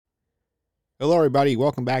Hello, everybody.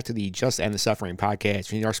 Welcome back to the Just End the Suffering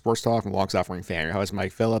podcast. We need our sports talk and long-suffering fan. Your host,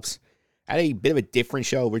 Mike Phillips. I had a bit of a different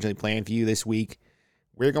show originally planned for you this week.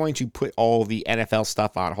 We're going to put all the NFL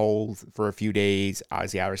stuff on hold for a few days,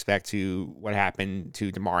 obviously out of respect to what happened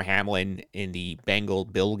to Damar Hamlin in the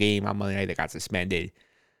Bengal-Bill game on Monday night that got suspended.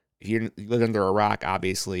 If you live under a rock,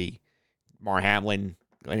 obviously, Damar Hamlin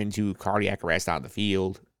went into cardiac arrest on the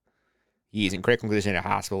field. He is in critical condition at a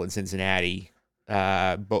hospital in Cincinnati.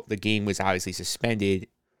 But the game was obviously suspended.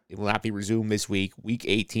 It will not be resumed this week. Week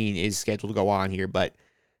 18 is scheduled to go on here, but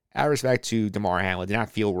out of respect to Damar Hamlin, it did not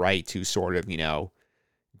feel right to sort of,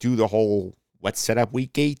 do the whole let's set up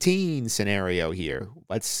week 18 scenario here.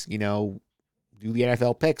 Let's, do the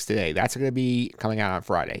NFL picks today. That's going to be coming out on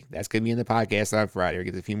Friday. That's going to be in the podcast on Friday. It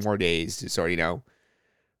gives a few more days to sort of,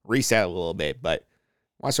 reset a little bit, but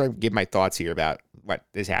I want to sort of give my thoughts here about what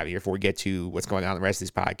is happening before we get to what's going on in the rest of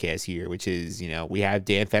this podcast here, which is, we have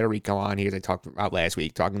Dan Federico on here, as I talked about last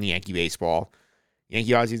week, talking the Yankee baseball.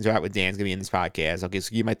 Yankee Aussies Interact with Dan's going to be in this podcast. I'll give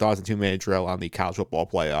you my thoughts in 2-minute drill on the college football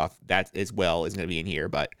playoff. That as well is going to be in here,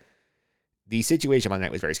 but the situation on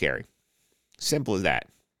that was very scary. Simple as that.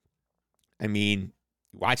 I mean,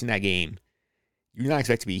 watching that game, you're not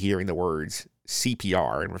expect to be hearing the words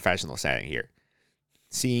CPR in a professional setting here.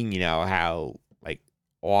 Seeing, how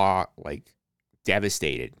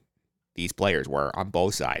devastated these players were on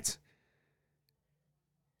both sides.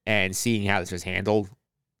 And seeing how this was handled,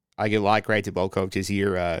 I give a lot of credit to both coaches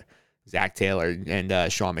here, Zach Taylor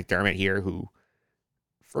and Sean McDermott here, who,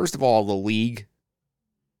 first of all, the league,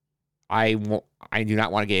 I do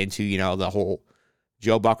not want to get into, the whole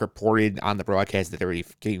Joe Buck reported on the broadcast that they were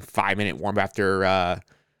getting 5-minute warm after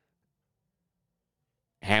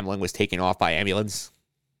Hamlin was taken off by ambulance.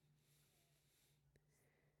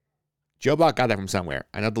 Joe Buck got that from somewhere.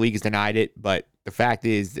 I know the league has denied it, but the fact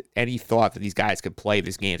is that any thought that these guys could play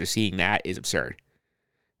this game after seeing that is absurd.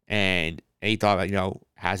 And any thought about,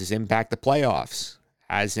 how does this impact the playoffs?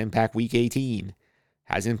 How does this impact Week 18?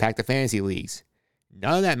 How does it impact the fantasy leagues?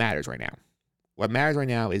 None of that matters right now. What matters right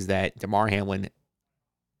now is that Damar Hamlin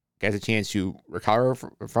gets a chance to recover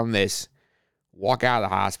from this, walk out of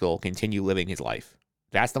the hospital, continue living his life.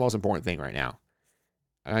 That's the most important thing right now.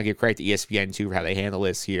 I'm going to give credit to ESPN, too, for how they handle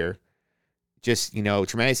this here. Just,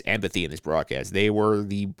 tremendous empathy in this broadcast. They were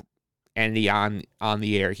the entity on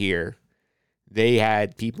the air here. They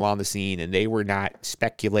had people on the scene, and they were not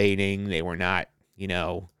speculating. They were not,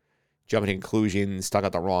 jumping to conclusions, talking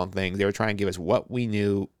about the wrong things. They were trying to give us what we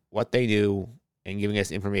knew, what they knew, and giving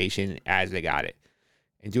us information as they got it.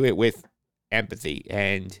 And do it with empathy.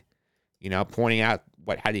 And, pointing out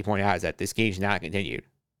what Hattie pointed out is that this game's not continued.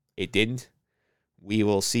 It didn't. We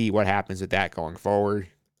will see what happens with that going forward.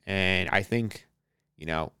 And I think,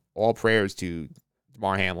 all prayers to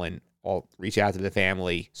Damar Hamlin. All reach out to the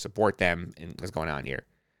family, support them, and what's going on here.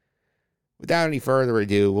 Without any further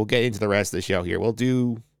ado, we'll get into the rest of the show here. We'll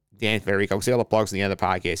do Dan Federico. We'll see all the plugs at the end of the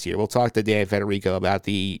podcast here. We'll talk to Dan Federico about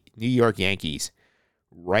the New York Yankees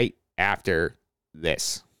right after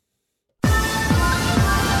this.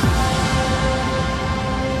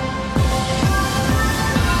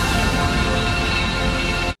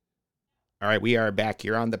 All right, we are back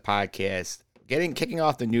here on the podcast, kicking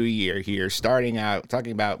off the new year here, starting out,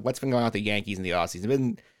 talking about what's been going on with the Yankees in the offseason. They've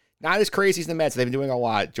been not as crazy as the Mets. They've been doing a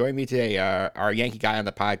lot. Join me today, our Yankee guy on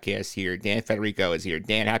the podcast here, Dan Federico is here.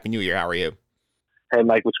 Dan, Happy New Year. How are you? Hey,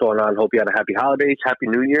 Mike, what's going on? Hope you had a happy holidays, Happy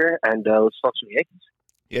New Year, and let's talk some Yankees.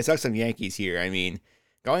 Yeah, let's talk some Yankees here. I mean,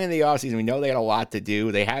 going into the offseason, we know they had a lot to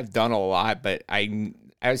do. They have done a lot, but I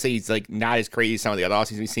would say it's not as crazy as some of the other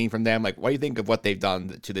offseasons we've seen from them. What do you think of what they've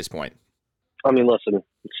done to this point? I mean, listen,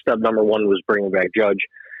 step number one was bringing back Judge.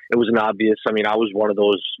 It was an obvious. I mean, I was one of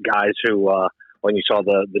those guys who, when you saw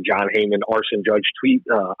the John Heyman arson Judge tweet,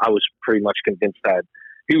 I was pretty much convinced that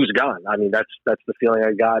he was gone. I mean, that's the feeling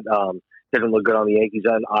I got. Didn't look good on the Yankees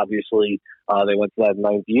end. Obviously, they went to that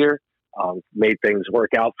ninth year, made things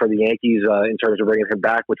work out for the Yankees in terms of bringing him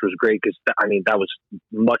back, which was great because, that was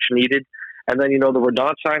much needed. And then, the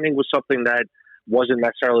Rodon signing was something that wasn't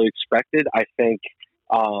necessarily expected. I think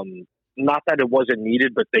not that it wasn't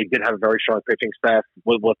needed, but they did have a very strong pitching staff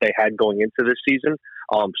with what they had going into this season.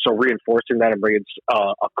 So reinforcing that and bringing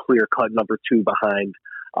a clear-cut number two behind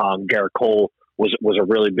Garrett Cole was a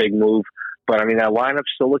really big move. But, that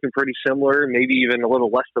lineup's still looking pretty similar, maybe even a little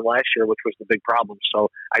less than last year, which was the big problem. So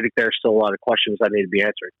I think there's still a lot of questions that need to be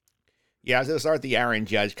answered. Yeah, I was going to start the Aaron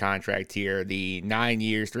Judge contract here. The 9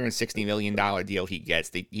 years, $360 million deal he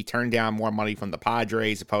gets. He turned down more money from the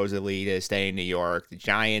Padres, supposedly, to stay in New York. The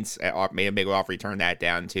Giants made a big offer. He turned that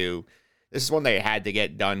down, too. This is one they had to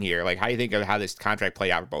get done here. How do you think of how this contract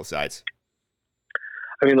played out for both sides?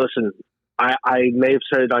 Listen, I may have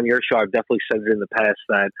said it on your show. I've definitely said it in the past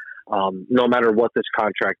that no matter what this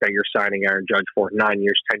contract that you're signing Aaron Judge for, 9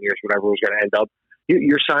 years, 10 years, whatever it was going to end up,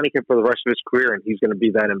 you're signing him for the rest of his career, and he's going to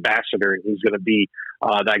be that ambassador, and he's going to be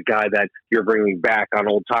that guy that you're bringing back on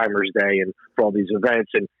Old Timers Day and for all these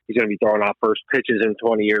events, and he's going to be throwing out first pitches in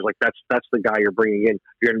 20 years. Like that's the guy you're bringing in.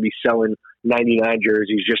 You're going to be selling 99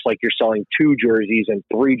 jerseys just like you're selling 2 jerseys and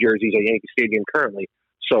 3 jerseys at Yankee Stadium currently.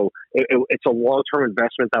 So it's a long-term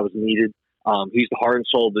investment that was needed. He's the heart and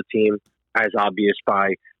soul of the team, as obvious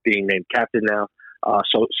by being named captain now.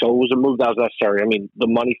 So it was a move that was necessary. I mean, the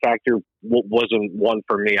money factor wasn't one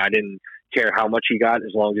for me. I didn't care how much he got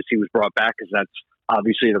as long as he was brought back, because that's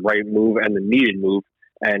obviously the right move and the needed move.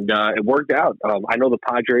 And it worked out. I know the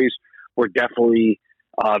Padres were definitely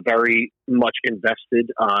very much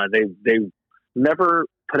invested. They never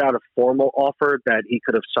put out a formal offer that he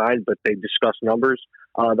could have signed, but they discussed numbers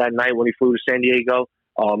that night when he flew to San Diego.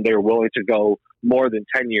 They were willing to go more than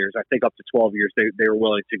 10 years. I think up to 12 years they were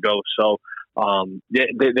willing to go. So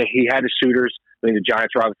he had his suitors. I mean, the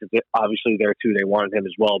Giants were obviously there too. They wanted him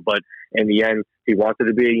as well. But in the end, he wanted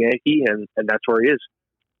to be a Yankee, and that's where he is.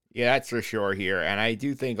 Yeah, that's for sure here. And I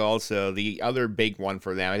do think also the other big one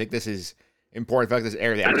for them, I think this is important. The fact this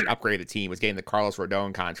area they actually upgraded the team was getting the Carlos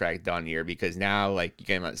Rodon contract done here, because now, like, you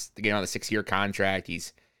get him on a 6-year contract.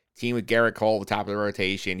 He's team with Garrett Cole, the top of the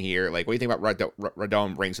rotation here. Like, what do you think about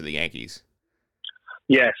Rodon brings to the Yankees?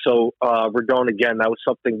 Yeah, so Rodon, again, that was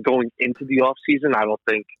something going into the offseason I don't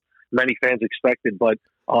think many fans expected, but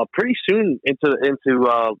pretty soon into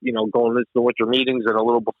going into the winter meetings and a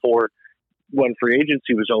little before when free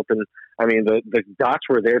agency was open, I mean, the dots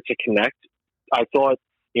were there to connect. I thought,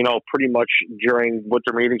 pretty much during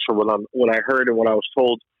winter meetings, from what I heard and what I was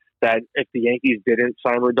told, that if the Yankees didn't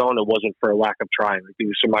sign Rodon, it wasn't for a lack of trying. Like, he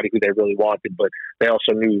was somebody who they really wanted, but they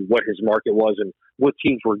also knew what his market was and what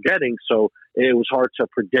teams were getting, so it was hard to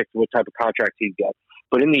predict what type of contract he'd get.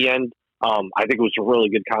 But in the end, I think it was a really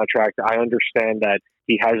good contract. I understand that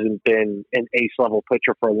he hasn't been an ace-level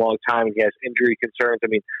pitcher for a long time, and he has injury concerns. I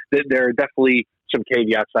mean, there are definitely some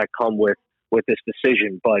caveats that come with this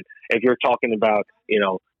decision, but if you're talking about,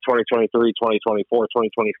 2023, 2024,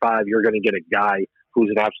 2025, you're going to get a guy who's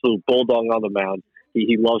an absolute bulldog on the mound.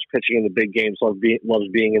 He loves pitching in the big games, loves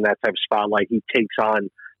being in that type of spotlight. He takes on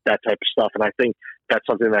that type of stuff, and I think that's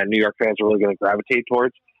something that New York fans are really going to gravitate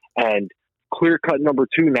towards. And clear-cut number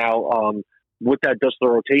 2 now, what that does to the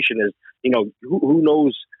rotation is, who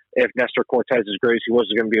knows if Nestor Cortez, as great as he was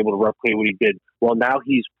going to be able to replicate what he did. Well, now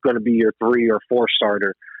he's going to be your 3 or 4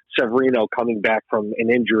 starter. Severino coming back from an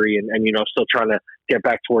injury and still trying to get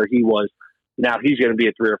back to where he was. Now he's going to be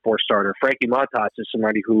a 3 or 4 starter. Frankie Montas is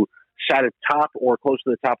somebody who sat at top or close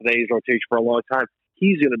to the top of the A's rotation for a long time.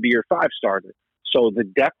 He's going to be your 5 starter. So the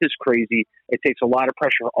depth is crazy. It takes a lot of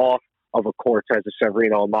pressure off of a Cortez, a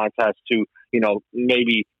Severino, and Montas to,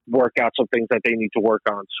 maybe work out some things that they need to work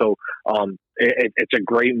on. So it's a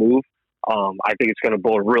great move. I think it's going to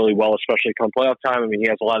bode really well, especially come playoff time. I mean, he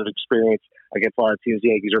has a lot of experience against a lot of teams the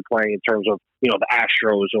Yankees are playing in terms of, the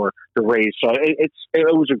Astros or the Rays. So it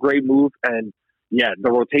was a great move. And yeah,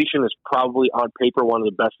 the rotation is probably on paper one of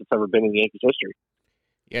the best that's ever been in the Yankees history.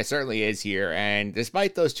 Yeah, it certainly is here. And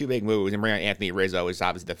despite those 2 big moves, and bringing on Anthony Rizzo is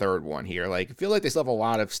obviously the third one here, like, I feel like they still have a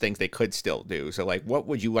lot of things they could still do. So, like, what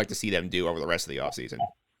would you like to see them do over the rest of the offseason?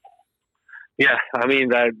 Yeah, I mean,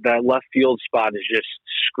 that left field spot is just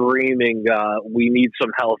screaming, we need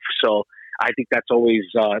some help. So I think that's always,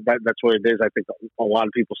 that's what it is. I think a lot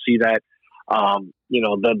of people see that.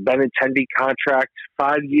 The Benintendi contract,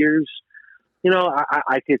 5 years,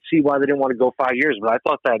 I could see why they didn't want to go 5 years, but I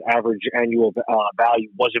thought that average annual value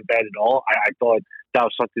wasn't bad at all. I thought that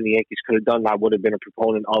was something the Yankees could have done. I would have been a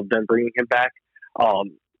proponent of them bringing him back.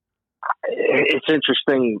 It's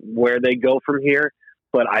interesting where they go from here,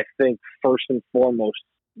 but I think first and foremost,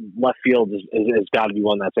 left field has got to be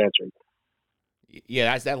one that's answered.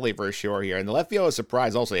 Yeah, that's definitely for sure here. And the left field is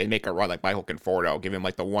surprised also they make a run like Michael Conforto, give him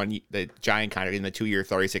like the giant kind of in the 2-year,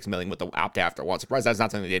 $36 million with the opt after one. Surprised that's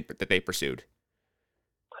not something that they pursued.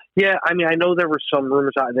 Yeah, I mean, I know there were some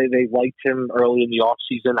rumors they liked him early in the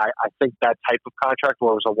offseason. I think that type of contract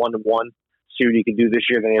where it was a 1-to-1, see what he can do this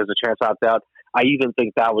year, then he has a chance to opt out. I even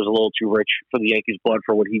think that was a little too rich for the Yankees' blood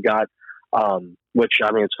for what he got, which,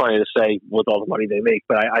 I mean, it's funny to say with all the money they make,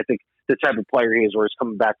 but I think the type of player he is where he's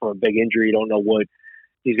coming back from a big injury, you don't know what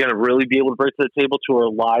he's going to really be able to bring to the table. To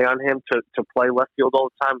rely on him to play left field all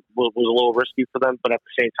the time was a little risky for them, but at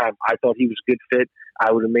the same time, I thought he was a good fit.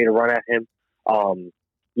 I would have made a run at him.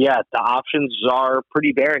 Yeah, the options are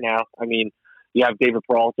pretty bare now. I mean, you have David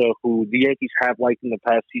Peralta, who the Yankees have liked in the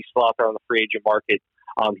past. He's still out there on the free agent market.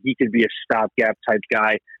 He could be a stopgap type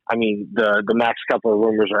guy. I mean, the Max Kepler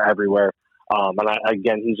rumors are everywhere.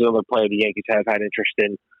 Again, he's another player the Yankees have had interest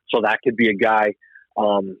in, so that could be a guy.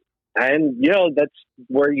 And that's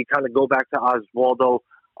where you kind of go back to Oswaldo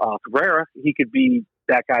Cabrera. He could be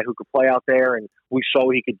that guy who could play out there, and we saw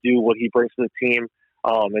what he could do, what he brings to the team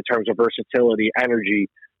in terms of versatility, energy.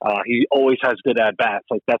 He always has good at bats.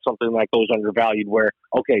 Like, that's something that goes undervalued. Where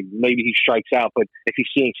okay, maybe he strikes out, but if he's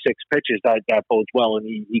seeing 6 pitches, that bodes well, and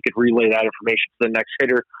he could relay that information to the next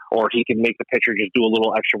hitter, or he can make the pitcher just do a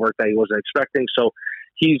little extra work that he wasn't expecting. So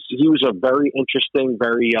he was a very interesting,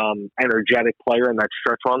 very energetic player in that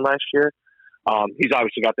stretch run last year. He's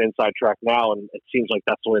obviously got the inside track now, and it seems like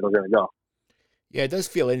that's the way they're going to go. Yeah, it does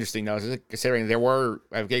feel interesting, though, considering there were,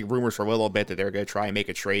 I think, rumors for a little bit that they were going to try and make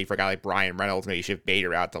a trade for a guy like Brian Reynolds, maybe shift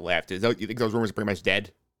Bader out to left. You think those rumors are pretty much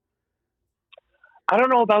dead? I don't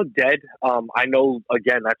know about dead. I know,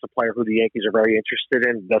 again, that's a player who the Yankees are very interested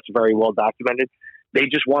in. That's very well documented. They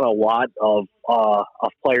just want a lot of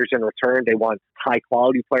players in return. They want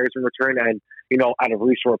high-quality players in return, and out of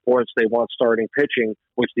recent reports, they want starting pitching,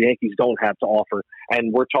 which the Yankees don't have to offer.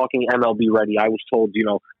 And we're talking MLB ready. I was told,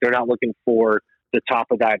 they're not looking for the top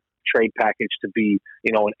of that trade package to be,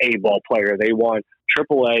 an A-ball player. They want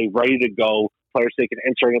AAA, ready to go, players they can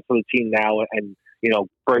insert into the team now and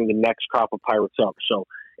bring the next crop of Pirates up. So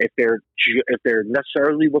if they're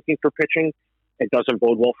necessarily looking for pitching, it doesn't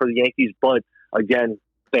bode well for the Yankees. But again,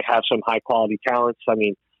 they have some high-quality talents. I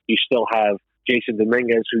mean, you still have Jason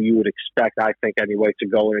Dominguez, who you would expect, I think anyway, to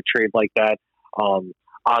go in a trade like that.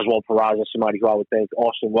 Oswald Peraza, somebody who I would think.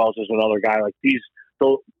 Austin Wells is another guy. Like these,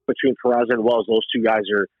 between Peraza and Wells, those two guys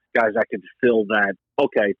are guys that could fill that.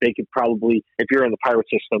 Okay, they could probably, if you're in the Pirate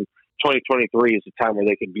system, 2023 is the time where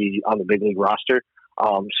they could be on the big league roster.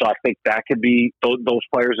 So I think that could be, those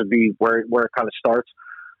players would be where it kind of starts.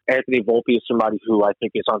 Anthony Volpe is somebody who I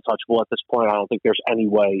think is untouchable at this point. I don't think there's any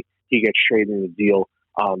way he gets traded in the deal.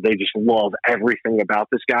 They just love everything about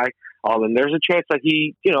this guy. And there's a chance that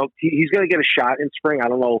he's going to get a shot in spring. I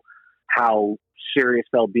don't know how serious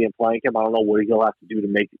they'll be in playing him. I don't know what he'll have to do to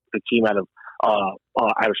make the team out of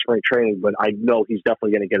spring training, but I know he's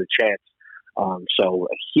definitely going to get a chance. So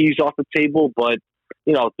he's off the table, but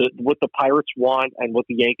what the Pirates want and what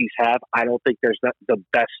the Yankees have, I don't think there's the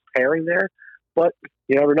best pairing there, but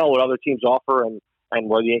you never know what other teams offer and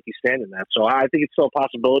where the Yankees stand in that. So I think it's still a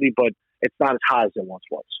possibility, but it's not as high as it once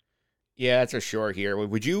was. Yeah, that's for sure here.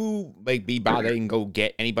 Would you be bothered and go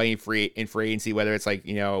get anybody in free agency, whether it's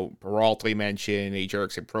Peralta we mentioned, a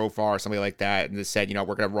Jurickson Profar or something like that, and just said, we're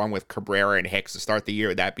going to run with Cabrera and Hicks to start the year?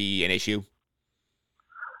 Would that be an issue?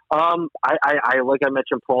 Like I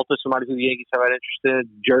mentioned, Peralta, somebody who the Yankees have had interest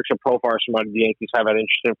in. Jurickson Profar, somebody the Yankees have had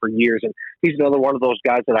interest in for years, and he's another one of those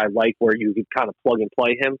guys that I like where you could kind of plug and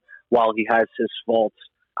play him while he has his faults.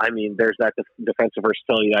 I mean, there's that defensive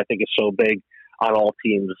versatility that I think is so big on all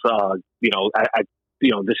teams, at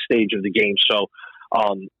this stage of the game. So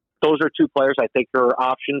those are two players I think are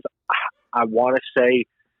options. I want to say,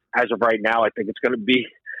 as of right now, I think it's going to be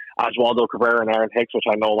Oswaldo Cabrera and Aaron Hicks, which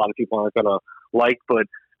I know a lot of people aren't going to like, but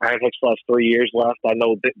Aaron Hicks still has 3 years left. I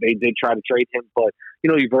know that they did try to trade him, but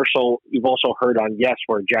you've also heard on Yes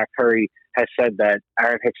where Jack Curry has said that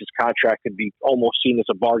Aaron Hicks' contract could be almost seen as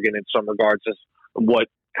a bargain in some regards as what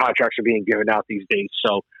contracts are being given out these days.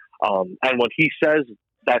 So, and what he says,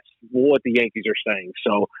 that's what the Yankees are saying.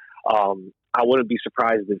 So, I wouldn't be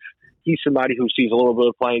surprised if he's somebody who sees a little bit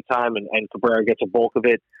of playing time and Cabrera gets a bulk of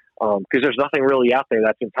it. Because there's nothing really out there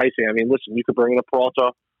that's enticing. I mean, listen, you could bring in a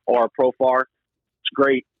Peralta or a Profar. It's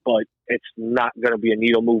great, but it's not going to be a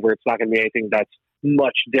needle mover. It's not going to be anything that's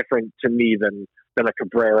much different to me than a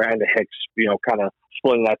Cabrera and a Hicks, kind of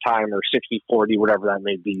splitting that time or 60-40, whatever that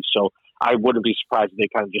may be. So I wouldn't be surprised if they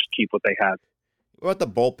kind of just keep what they have. What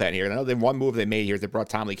about the bullpen here? I know the one move they made here is they brought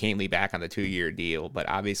Tommy Kahnle back on the 2-year deal, but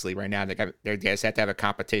obviously right now they just have to have a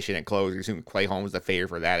competition at close. You assume Clay Holmes is the favorite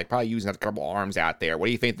for that. They probably use a couple arms out there. What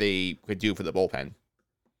do you think they could do for the bullpen?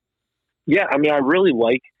 Yeah, I mean, I really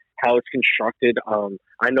like how it's constructed.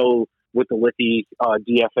 I know with the Liffey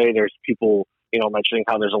DFA, there's people mentioning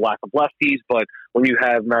how there's a lack of lefties, but when you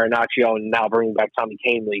have Marinaccio and now bringing back Tommy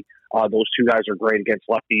Kahnle, those two guys are great against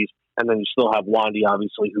lefties. And then you still have Wandy,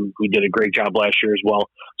 obviously, who did a great job last year as well.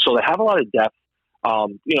 So they have a lot of depth.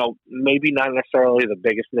 Maybe not necessarily the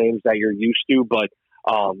biggest names that you're used to, but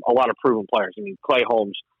a lot of proven players. I mean, Clay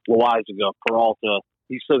Holmes, Loaizaga, Peralta.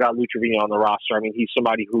 He's still got Lou Trevino on the roster. I mean, he's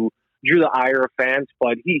somebody who drew the ire of fans,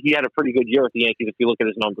 but he had a pretty good year with the Yankees if you look at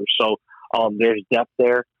his numbers. So there's depth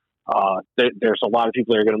there. There's a lot of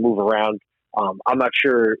people that are going to move around. I'm not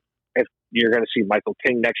sure if you're going to see Michael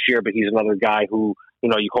King next year, but he's another guy who,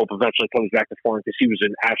 you hope eventually comes back to form because he was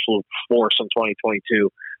an absolute force in 2022.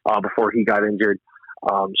 before he got injured.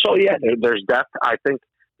 So yeah, there's depth. I think,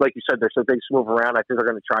 like you said, there's some things to move around. I think they're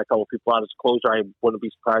going to try a couple people out as a closer. I wouldn't be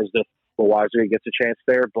surprised if Weiser gets a chance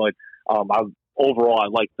there. But overall, I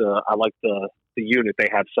like the unit they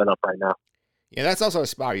have set up right now. Yeah, that's also a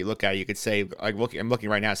spot you look at. You could say, like, I'm looking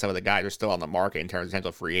right now, some of the guys are still on the market in terms of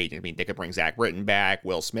potential free agents. I mean, they could bring Zach Britton back,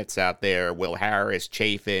 Will Smith's out there, Will Harris,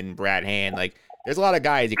 Chafin, Brad Hand. Like, there's a lot of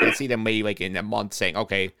guys you can see them maybe like in a month saying,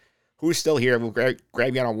 okay, who's still here? We'll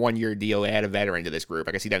grab you on a 1-year deal, add a veteran to this group.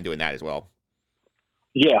 I can see them doing that as well.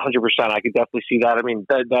 Yeah, 100%. I could definitely see that. I mean,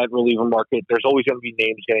 that reliever market, there's always going to be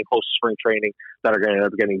names getting close to spring training that are going to end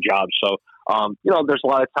up getting jobs. So, there's a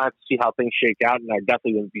lot of time to see how things shake out, and I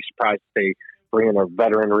definitely wouldn't be surprised if they bring in a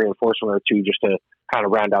veteran reinforcement or two just to kind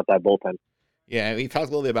of round out that bullpen. Yeah, we've talked a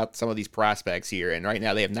little bit about some of these prospects here, and right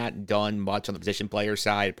now they have not done much on the position player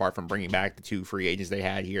side apart from bringing back the 2 free agents they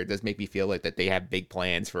had here. It does make me feel like that they have big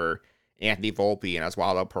plans for Anthony Volpe and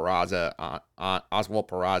Oswald Peraza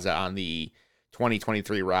on the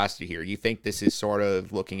 2023 roster here. You think this is sort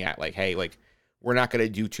of looking at like, hey, like we're not going to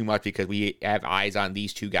do too much because we have eyes on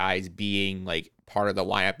these 2 guys being like part of the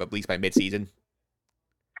lineup at least by midseason?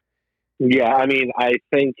 Yeah, I mean, I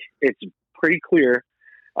think it's pretty clear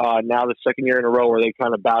now the second year in a row where they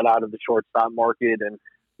kind of bowed out of the shortstop market, and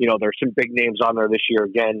there's some big names on there this year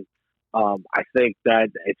again. I think that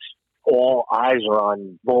it's all eyes are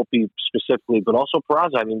on Volpe specifically, but also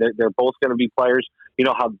Peraza. I mean, they're both going to be players. You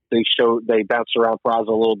know how they bounced around Peraza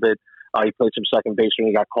a little bit. He played some second base when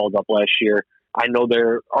he got called up last year. I know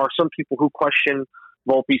there are some people who question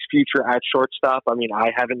Volpe's future at shortstop. I mean,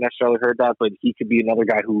 I haven't necessarily heard that, but he could be another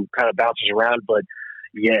guy who kind of bounces around. But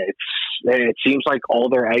yeah, it seems like all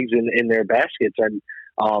their eggs in their baskets. And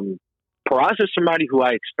Peraza is somebody who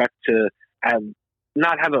I expect to have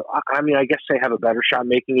I guess they have a better shot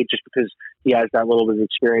making it just because he has that little bit of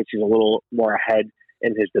experience. He's a little more ahead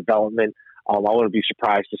in his development. I wouldn't be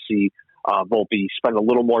surprised to see Volpe spend a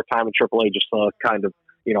little more time in AAA just to kind of,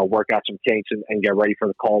 work out some kinks and get ready for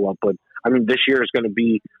the call-up. But, I mean, this year is going to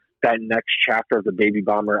be that next chapter of the Baby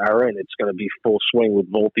Bomber era, and it's going to be full swing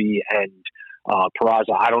with Volpe and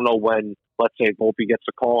Peraza. I don't know when, let's say, Volpe gets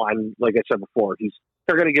a call. And like I said before,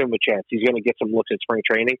 they're going to give him a chance. He's going to get some looks at spring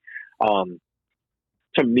training.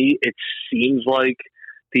 To me, it seems like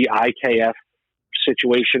the IKF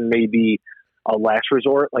situation may be a last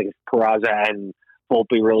resort. Like if Peraza and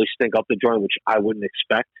Volpe really stink up the joint, which I wouldn't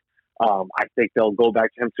expect. I think they'll go back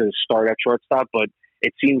to him to start at shortstop, but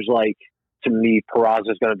it seems like to me, Peraza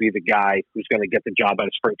is going to be the guy who's going to get the job out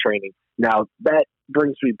of spring training. Now, that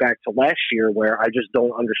brings me back to last year where I just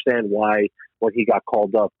don't understand why, when he got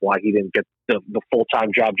called up, why he didn't get the full-time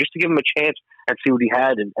job, just to give him a chance and see what he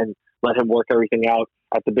had and let him work everything out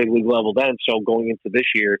at the big league level then. So going into this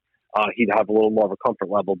year, he'd have a little more of a comfort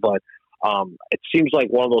level. But it seems like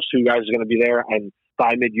one of those 2 guys is going to be there, and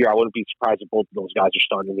by mid-year, I wouldn't be surprised if both of those guys are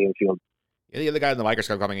starting in the infield. Yeah, the other guy in the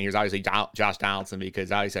microscope coming in here is obviously Josh Donaldson,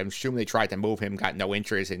 because obviously I'm assuming they tried to move him, got no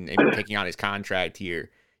interest in taking on his contract here.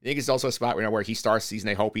 I think it's also a spot where he starts the season,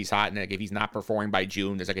 they hope he's hot, and like if he's not performing by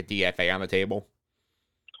June, there's like a DFA on the table.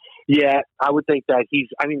 Yeah, I would think that you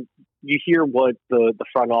hear what the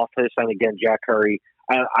front office, and again, Jack Curry,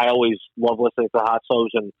 I always love listening to Hot Stove,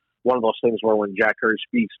 and one of those things where when Jack Curry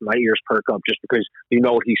speaks, my ears perk up just because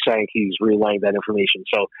what he's saying, he's relaying that information.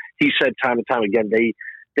 So he said time and time again, they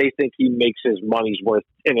think he makes his money's worth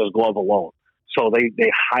in his glove alone. So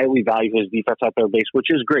they highly value his defense at their base, which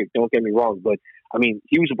is great. Don't get me wrong. But, I mean,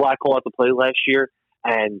 he was a black hole at the plate last year,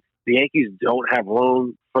 and the Yankees don't have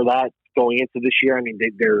room for that going into this year. I mean,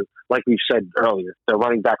 they're like we've said earlier, they're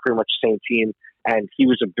running back pretty much the same team, and he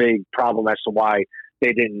was a big problem as to why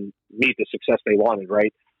they didn't meet the success they wanted,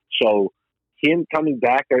 right? So him coming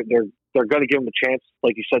back, they're going to give him a chance.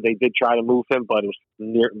 Like you said, they did try to move him, but it was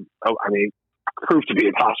proved to be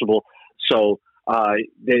impossible. So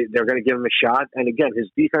they're going to give him a shot. And again, his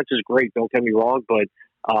defense is great. Don't get me wrong, but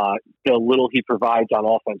the little he provides on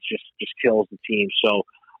offense just kills the team. So,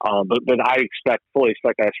 but I fully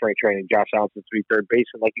expect that spring training, Josh Donaldson to be third base,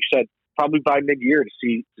 and like you said, probably by mid-year to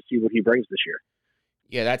see what he brings this year.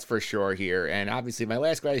 Yeah, that's for sure here. And obviously, my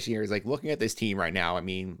last question here is like looking at this team right now. I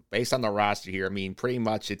mean, based on the roster here, I mean, pretty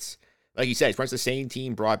much it's like you said, it's pretty much the same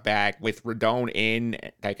team brought back with Rodon in,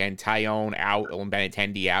 like, and Tyone out, and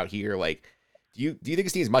Benintendi out here. Like, do you think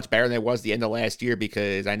this team is much better than it was the end of last year?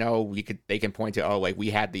 Because I know they can point to, we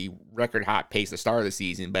had the record hot pace at the start of the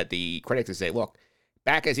season, but the critics would say, look,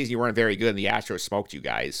 back in the season you weren't very good, and the Astros smoked you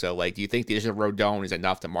guys. So, like, do you think the addition of Rodon is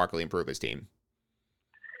enough to markedly improve his team?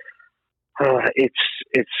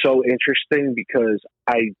 It's so interesting because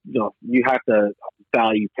you have to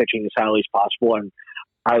value pitching as highly as possible, and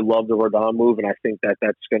I love the Rodon move, and I think that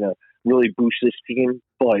that's going to really boost this team.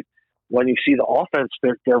 But when you see the offense,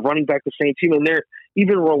 they're running back the same team, and they're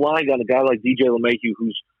even relying on a guy like DJ LeMahieu,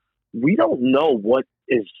 who's we don't know what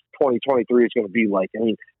is 2023 is going to be like. I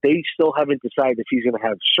mean, they still haven't decided if he's going to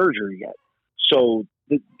have surgery yet. So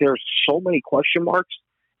there's so many question marks,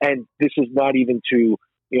 and this is not even to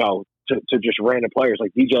just random players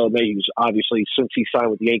like DJ LeMahieu, who's obviously, since he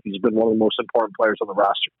signed with the Yankees, been one of the most important players on the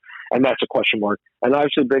roster, and that's a question mark. And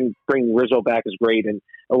obviously, bringing Rizzo back is great, and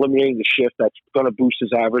eliminating the shift, that's going to boost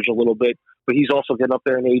his average a little bit. But he's also getting up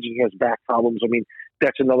there in age, and he has back problems. I mean,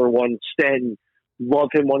 that's another one. Sten, love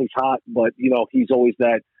him when he's hot, but he's always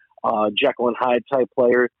that Jekyll and Hyde type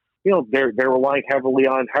player. They're relying heavily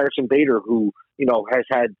on Harrison Bader, who has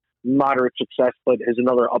had moderate success, but is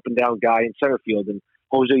another up and down guy in center field. And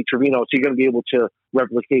Jose Trevino, is he going to be able to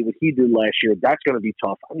replicate what he did last year? That's going to be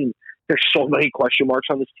tough. I mean, there's so many question marks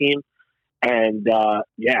on this team. And,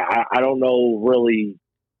 I don't know really.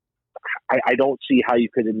 I don't see how you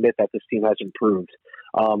could admit that this team has improved.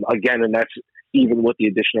 Again, and that's even with the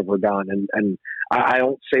addition of Rodon. And I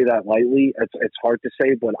don't say that lightly. It's hard to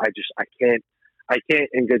say, but I can't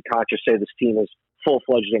in good conscience say this team is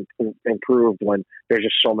full-fledged and improved when there's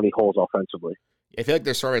just so many holes offensively. I feel like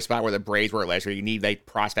there's sort of a spot where the Braves were last year. You need like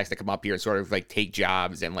prospects to come up here and sort of like take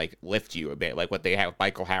jobs and like lift you a bit, like what they have with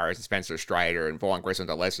Michael Harris and Spencer Strider and Vaughn Grissom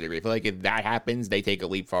to a lesser degree. I feel like if that happens, they take a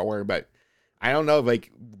leap forward. But I don't know,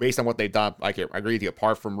 like based on what they've done, I agree with you.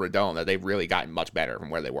 Apart from Rodon, that they've really gotten much better from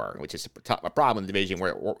where they were, which is a problem in the division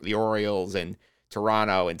where the Orioles and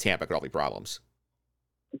Toronto and Tampa could all be problems.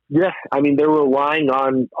 Yeah, I mean they're relying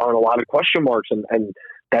on a lot of question marks, and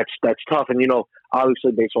that's tough. And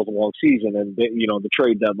obviously baseball's a long season, and the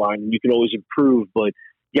trade deadline, and you can always improve, but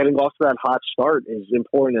getting off to that hot start is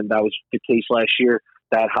important, and that was the case last year.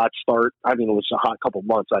 That hot start, I mean, it was a hot couple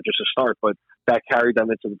months, not just a start, but that carried them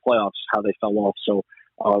into the playoffs, how they fell off. So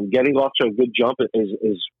getting off to a good jump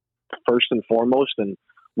is first and foremost, and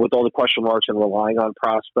with all the question marks and relying on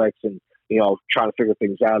prospects and trying to figure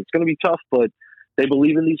things out, it's going to be tough, but they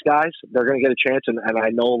believe in these guys. They're going to get a chance, and I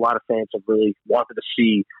know a lot of fans have really wanted to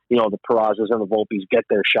see, the Perazzas and the Volpes get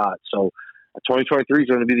their shot. So 2023 is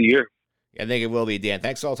going to be the year. Yeah, I think it will be, Dan.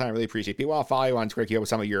 Thanks all the time. I really appreciate it. People want to follow you on Twitter with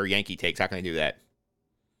some of your Yankee takes. How can they do that?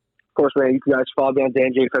 Of course, man. You guys follow me on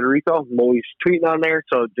Dan J. Federico. I'm always tweeting on there,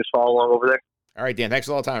 so just follow along over there. All right, Dan. Thanks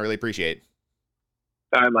all the time. I really appreciate it.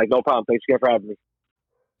 All right, Mike. No problem. Thanks again for having me.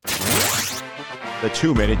 The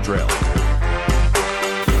 2-minute drill.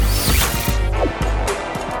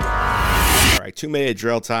 All right, 2-minute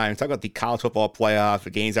drill time. Talk about the college football playoffs, the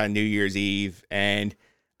games on New Year's Eve. And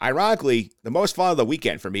ironically, the most fun of the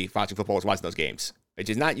weekend for me watching football was watching those games, which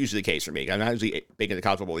is not usually the case for me. I'm not usually big into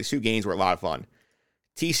college football. These two games were a lot of fun.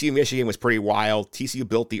 TCU Michigan was pretty wild. TCU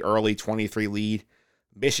built the early 23 lead.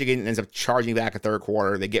 Michigan ends up charging back a third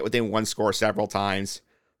quarter. They get within one score several times.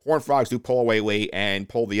 Horned Frogs do pull away late and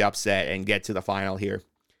pull the upset and get to the final here.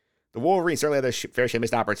 The Wolverines certainly had their fair share of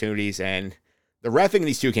missed opportunities, and the reffing in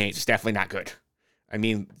these two games is definitely not good. I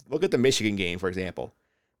mean, look at the Michigan game, for example.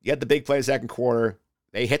 You had the big play in the second quarter.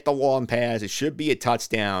 They hit the long pass. It should be a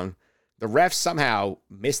touchdown. The refs somehow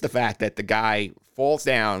missed the fact that the guy falls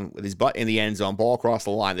down with his butt in the end zone, ball across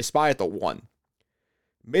the line. They spy at the 1.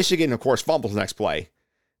 Michigan, of course, fumbles the next play.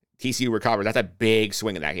 TCU recovers. That's a big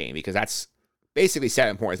swing in that game because that's basically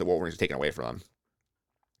 7 points the Wolverines are taking away from them.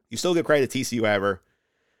 You still give credit to TCU, however.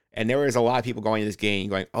 And there was a lot of people going in this game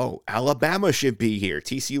going, oh, Alabama should be here.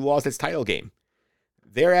 TCU lost its title game.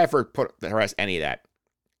 Their effort put to rest any of that.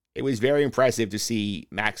 It was very impressive to see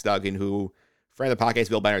Max Duggan, who friend of the podcast,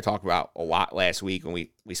 Bill Benner, talked about a lot last week when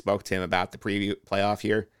we spoke to him about the preview playoff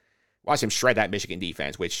here. Watch him shred that Michigan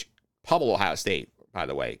defense, which pummeled Ohio State, by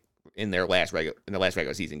the way, in their last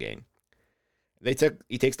regular season game.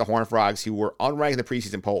 He takes the Horned Frogs, who were unranked in the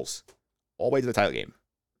preseason polls, all the way to the title game.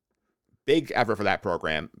 Big effort for that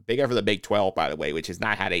program. Big effort for the Big 12, by the way, which has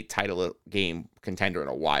not had a title game contender in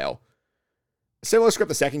a while. Similar script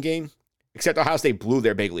the second game, except Ohio State blew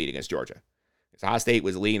their big lead against Georgia. Ohio State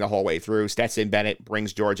was leading the whole way through. Stetson Bennett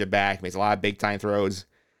brings Georgia back, makes a lot of big-time throws.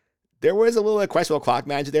 There was a little questionable clock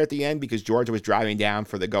management there at the end because Georgia was driving down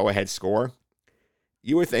for the go-ahead score.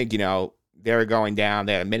 You would think, they were going down.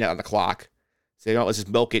 They had a minute on the clock. So, let's just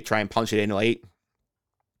milk it, try and punch it in late.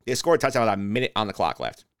 They scored a touchdown with a minute on the clock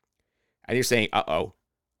left. And you're saying, uh-oh,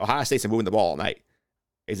 Ohio State's been moving the ball all night.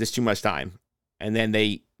 Is this too much time? And then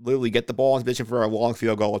they literally get the ball in position for a long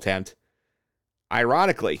field goal attempt.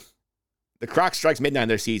 Ironically, the clock strikes midnight in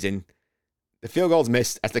their season. The field goal's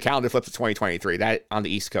missed as the calendar flips to 2023. That on the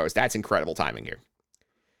East Coast. That's incredible timing here.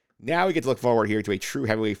 Now we get to look forward here to a true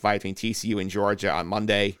heavyweight fight between TCU and Georgia on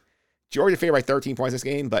Monday. Georgia favored by 13 points this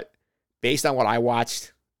game, but based on what I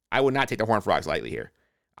watched, I would not take the Horned Frogs lightly here.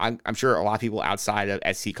 I'm sure a lot of people outside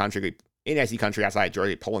of SEC country, in SEC country outside of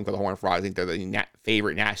Georgia, polling for the Horned Frogs. I think they're the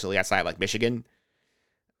favorite nationally outside of like Michigan.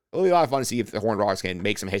 It'll be a lot of fun to see if the Horned Frogs can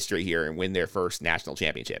make some history here and win their first national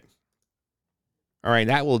championship. All right,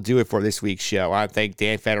 that will do it for this week's show. I want to thank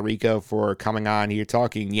Dan Federico for coming on here,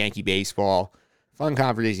 talking Yankee baseball. Fun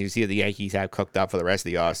conversation you see that the Yankees have cooked up for the rest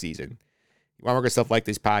of the offseason. You want more good stuff like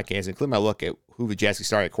this podcast, including my look at who the Jets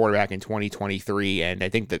started at quarterback in 2023, and I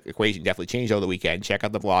think the equation definitely changed over the weekend. Check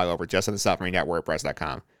out the blog over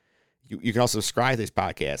justinthesuffering.wordpress.com. You can also subscribe to this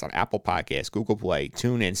podcast on Apple Podcasts, Google Play,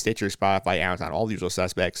 TuneIn, Stitcher, Spotify, Amazon, all the usual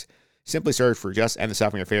suspects. Simply search for Just End the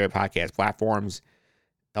Suffering, your favorite podcast platforms,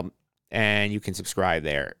 and you can subscribe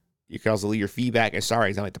there. You can also leave your feedback and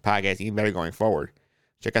sorry, to make the podcast even better going forward.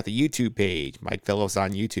 Check out the YouTube page, Mike Phillips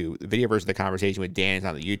on YouTube. The video version of the conversation with Dan is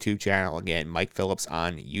on the YouTube channel. Again, Mike Phillips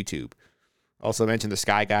on YouTube. Also mentioned the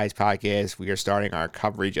Sky Guys podcast. We are starting our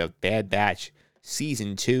coverage of Bad Batch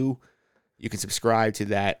Season 2. You can subscribe to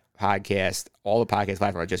that podcast, all the podcast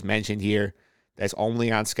platforms I just mentioned here. That's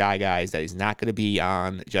only on Sky Guys. That is not going to be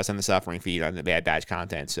on Just on the Suffering feed on the Bad Batch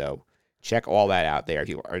content. So check all that out there if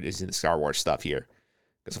you are interested in the Star Wars stuff here.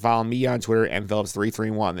 So follow me on Twitter,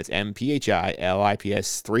 mphillips331. That's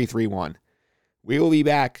MPHILIPS 331. We will be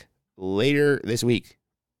back later this week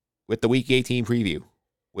with the Week 18 preview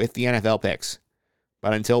with the NFL picks.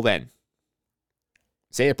 But until then,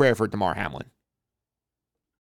 say a prayer for Damar Hamlin.